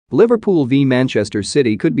Liverpool v Manchester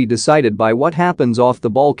City could be decided by what happens off the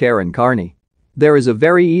ball. Carney. There is a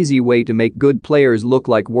very easy way to make good players look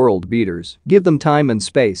like world beaters. Give them time and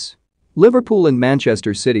space. Liverpool and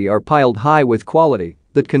Manchester City are piled high with quality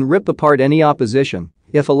that can rip apart any opposition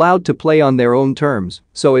if allowed to play on their own terms,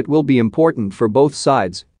 so it will be important for both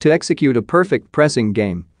sides to execute a perfect pressing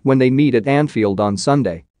game when they meet at Anfield on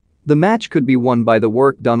Sunday. The match could be won by the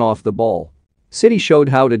work done off the ball. City showed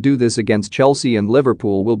how to do this against Chelsea, and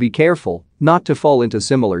Liverpool will be careful not to fall into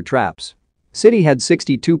similar traps. City had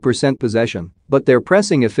 62% possession, but their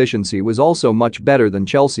pressing efficiency was also much better than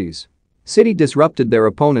Chelsea's. City disrupted their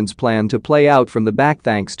opponent's plan to play out from the back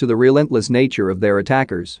thanks to the relentless nature of their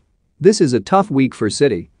attackers. This is a tough week for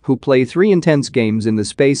City, who play 3 intense games in the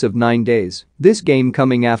space of 9 days, this game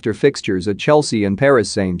coming after fixtures at Chelsea and Paris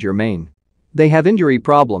Saint-Germain. They have injury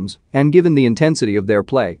problems, and given the intensity of their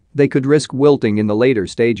play, they could risk wilting in the later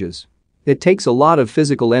stages. It takes a lot of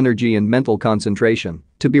physical energy and mental concentration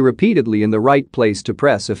to be repeatedly in the right place to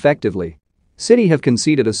press effectively. City have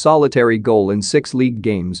conceded a solitary goal in 6 league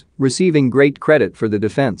games, receiving great credit for the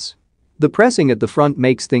defense. The pressing at the front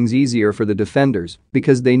makes things easier for the defenders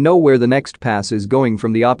because they know where the next pass is going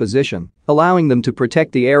from the opposition, allowing them to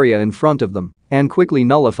protect the area in front of them and quickly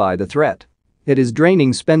nullify the threat. It is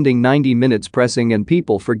draining spending 90 minutes pressing, and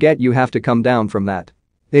people forget you have to come down from that.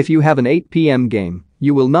 If you have an 8 p.m. game,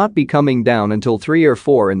 you will not be coming down until 3 or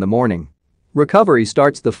 4 in the morning. Recovery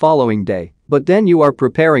starts the following day, but then you are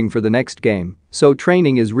preparing for the next game, so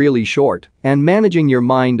training is really short, and managing your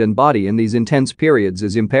mind and body in these intense periods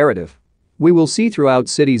is imperative. We will see throughout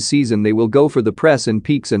City's season they will go for the press in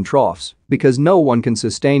peaks and troughs because no one can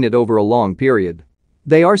sustain it over a long period.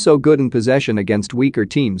 They are so good in possession against weaker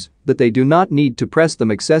teams that they do not need to press them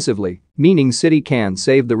excessively, meaning City can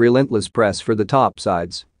save the relentless press for the top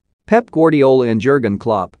sides. Pep Guardiola and Jurgen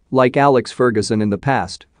Klopp, like Alex Ferguson in the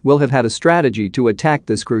past, will have had a strategy to attack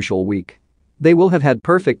this crucial week. They will have had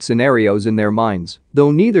perfect scenarios in their minds,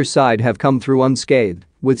 though neither side have come through unscathed,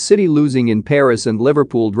 with City losing in Paris and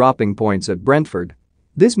Liverpool dropping points at Brentford.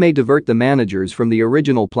 This may divert the managers from the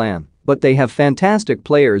original plan, but they have fantastic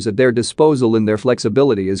players at their disposal and their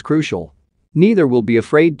flexibility is crucial. Neither will be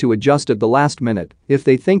afraid to adjust at the last minute if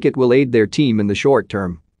they think it will aid their team in the short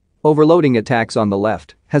term. Overloading attacks on the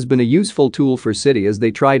left has been a useful tool for City as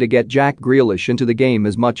they try to get Jack Grealish into the game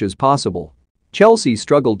as much as possible. Chelsea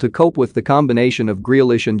struggled to cope with the combination of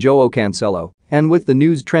Grealish and Joao Cancelo, and with the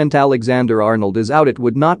news Trent Alexander-Arnold is out, it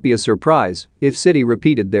would not be a surprise if City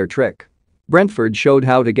repeated their trick. Brentford showed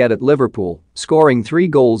how to get at Liverpool, scoring 3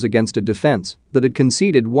 goals against a defense that had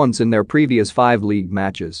conceded once in their previous 5 league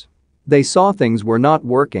matches. They saw things were not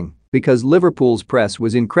working because Liverpool's press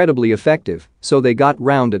was incredibly effective, so they got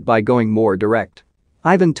round it by going more direct.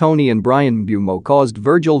 Ivan Toney and Bryan Mbeumo caused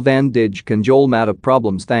Virgil van Dijk and Joel Matip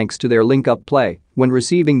problems thanks to their link-up play when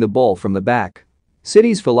receiving the ball from the back.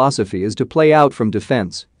 City's philosophy is to play out from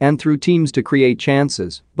defense and through teams to create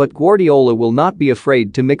chances, but Guardiola will not be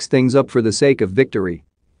afraid to mix things up for the sake of victory.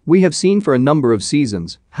 We have seen for a number of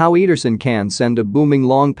seasons how Ederson can send a booming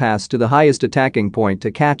long pass to the highest attacking point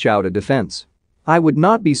to catch out a defense. I would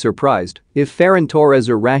not be surprised if Ferran Torres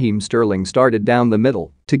or Raheem Sterling started down the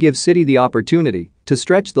middle to give City the opportunity to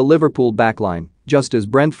stretch the Liverpool backline, just as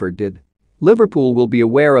Brentford did. Liverpool will be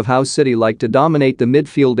aware of how City like to dominate the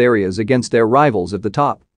midfield areas against their rivals at the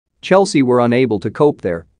top. Chelsea were unable to cope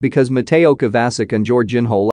there because Mateo Kovacic and Jorginho